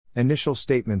Initial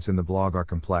statements in the blog are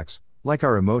complex, like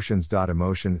our emotions.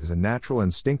 Emotion is a natural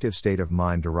instinctive state of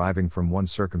mind deriving from one's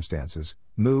circumstances,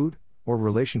 mood, or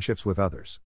relationships with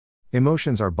others.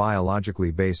 Emotions are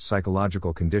biologically based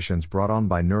psychological conditions brought on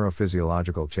by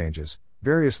neurophysiological changes,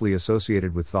 variously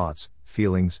associated with thoughts,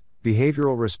 feelings,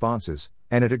 behavioral responses,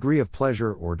 and a degree of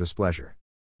pleasure or displeasure.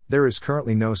 There is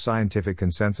currently no scientific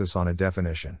consensus on a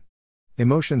definition.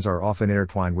 Emotions are often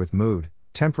intertwined with mood,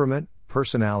 temperament,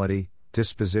 personality,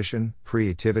 disposition,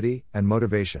 creativity, and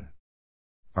motivation.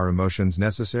 Are emotions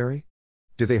necessary?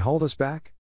 Do they hold us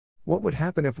back? What would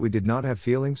happen if we did not have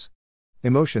feelings?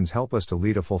 Emotions help us to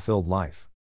lead a fulfilled life.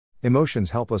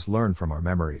 Emotions help us learn from our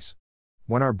memories.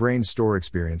 When our brains store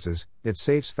experiences, it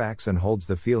saves facts and holds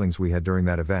the feelings we had during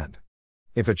that event.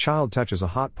 If a child touches a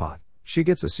hot pot, she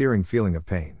gets a searing feeling of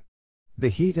pain. The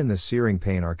heat and the searing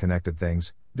pain are connected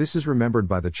things. This is remembered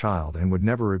by the child and would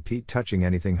never repeat touching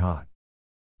anything hot.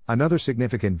 Another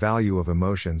significant value of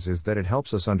emotions is that it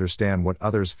helps us understand what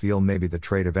others feel. Maybe the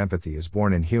trait of empathy is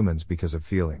born in humans because of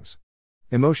feelings.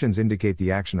 Emotions indicate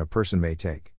the action a person may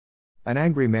take. An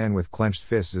angry man with clenched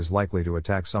fists is likely to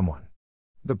attack someone.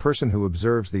 The person who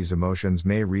observes these emotions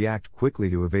may react quickly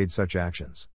to evade such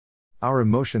actions. Our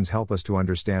emotions help us to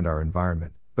understand our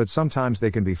environment, but sometimes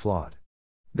they can be flawed.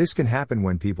 This can happen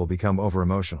when people become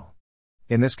over-emotional.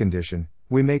 In this condition,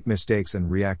 we make mistakes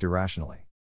and react irrationally.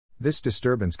 This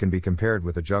disturbance can be compared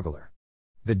with a juggler.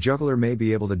 The juggler may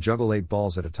be able to juggle 8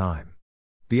 balls at a time.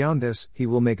 Beyond this, he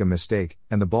will make a mistake,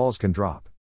 and the balls can drop.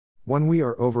 When we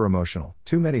are over-emotional,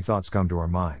 too many thoughts come to our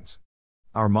minds.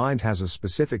 Our mind has a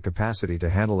specific capacity to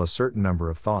handle a certain number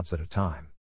of thoughts at a time.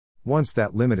 Once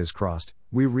that limit is crossed,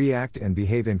 we react and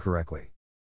behave incorrectly.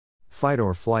 Fight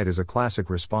or flight is a classic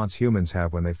response humans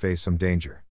have when they face some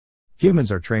danger.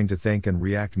 Humans are trained to think and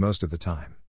react most of the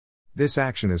time. This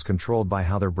action is controlled by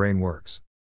how their brain works.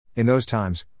 In those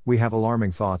times, we have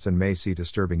alarming thoughts and may see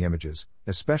disturbing images,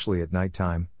 especially at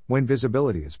nighttime, when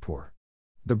visibility is poor.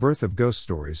 The birth of ghost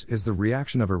stories is the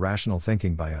reaction of irrational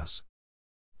thinking by us.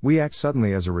 We act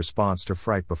suddenly as a response to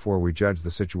fright before we judge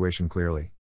the situation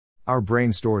clearly. Our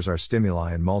brain stores our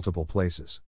stimuli in multiple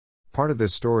places. Part of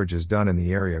this storage is done in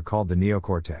the area called the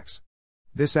neocortex.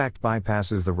 This act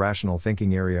bypasses the rational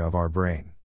thinking area of our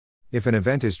brain. If an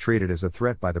event is treated as a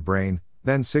threat by the brain,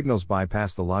 then signals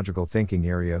bypass the logical thinking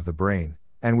area of the brain,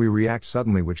 and we react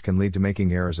suddenly, which can lead to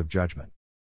making errors of judgment.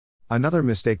 Another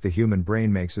mistake the human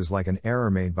brain makes is like an error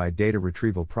made by data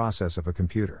retrieval process of a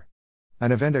computer.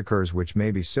 An event occurs which may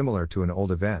be similar to an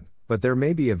old event, but there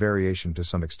may be a variation to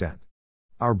some extent.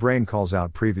 Our brain calls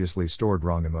out previously stored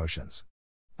wrong emotions.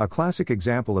 A classic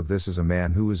example of this is a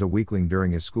man who is a weakling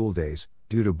during his school days,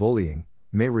 due to bullying,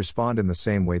 may respond in the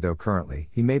same way, though currently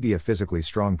he may be a physically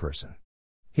strong person.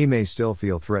 He may still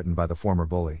feel threatened by the former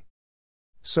bully.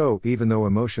 So, even though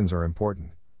emotions are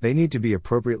important, they need to be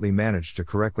appropriately managed to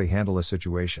correctly handle a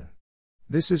situation.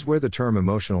 This is where the term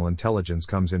emotional intelligence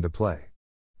comes into play.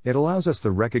 It allows us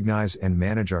to recognize and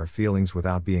manage our feelings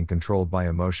without being controlled by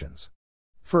emotions.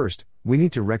 First, we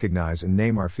need to recognize and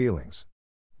name our feelings.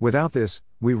 Without this,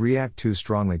 we react too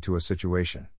strongly to a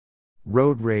situation.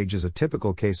 Road rage is a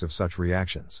typical case of such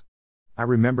reactions. I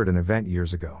remembered an event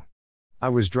years ago. I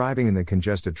was driving in the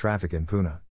congested traffic in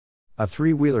Pune. A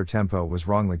 3-wheeler Tempo was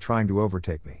wrongly trying to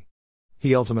overtake me.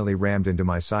 He ultimately rammed into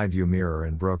my side view mirror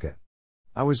and broke it.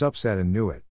 I was upset and knew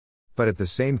it. But at the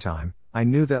same time, I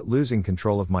knew that losing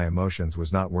control of my emotions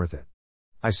was not worth it.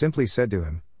 I simply said to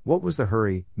him, "What was the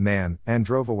hurry, man?" and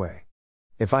drove away.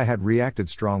 If I had reacted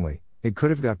strongly, it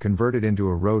could have got converted into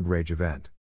a road rage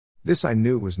event. This I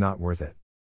knew was not worth it.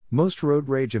 Most road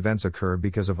rage events occur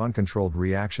because of uncontrolled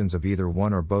reactions of either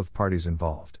one or both parties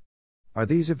involved. Are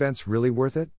these events really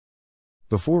worth it?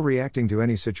 Before reacting to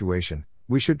any situation,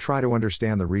 we should try to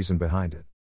understand the reason behind it.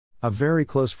 A very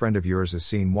close friend of yours is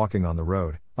seen walking on the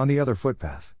road, on the other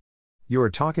footpath. You are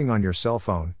talking on your cell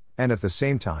phone, and at the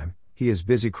same time, he is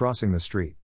busy crossing the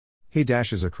street. He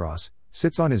dashes across,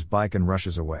 sits on his bike and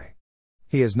rushes away.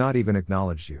 He has not even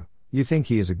acknowledged you. You think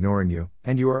he is ignoring you,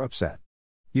 and you are upset.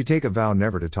 You take a vow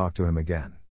never to talk to him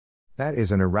again. That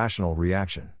is an irrational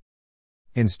reaction.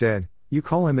 Instead, you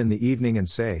call him in the evening and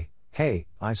say, "Hey,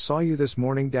 I saw you this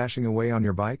morning dashing away on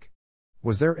your bike.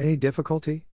 Was there any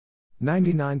difficulty?"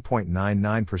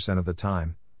 99.99% of the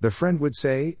time, the friend would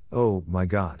say, "Oh, my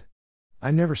God.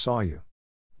 I never saw you.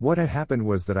 What had happened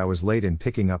was that I was late in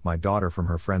picking up my daughter from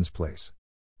her friend's place.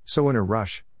 So in a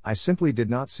rush, I simply did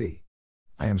not see.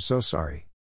 I am so sorry.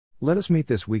 Let us meet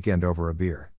this weekend over a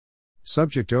beer."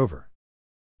 Subject over.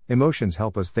 Emotions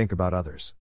help us think about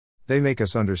others. They make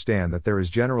us understand that there is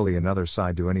generally another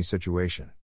side to any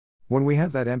situation. When we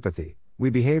have that empathy, We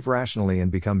behave rationally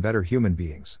and become better human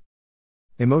beings.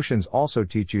 Emotions also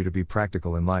teach you to be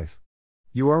practical in life.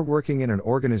 You are working in an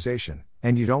organization,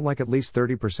 and you don't like at least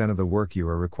 30% of the work you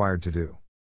are required to do.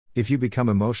 If you become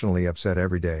emotionally upset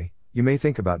every day, you may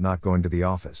think about not going to the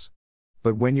office.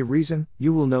 But when you reason,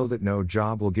 you will know that no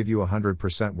job will give you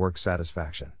 100% work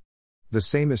satisfaction. The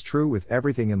same is true with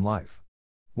everything in life.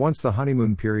 Once the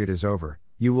honeymoon period is over,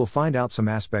 you will find out some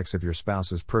aspects of your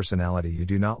spouse's personality you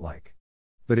do not like.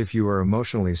 But if you are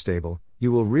emotionally stable, you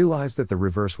will realize that the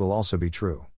reverse will also be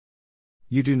true.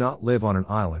 You do not live on an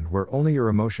island where only your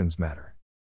emotions matter.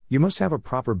 You must have a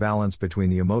proper balance between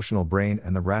the emotional brain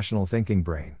and the rational thinking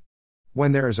brain.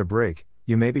 When there is a break,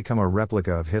 you may become a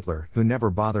replica of Hitler who never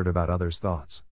bothered about others' thoughts.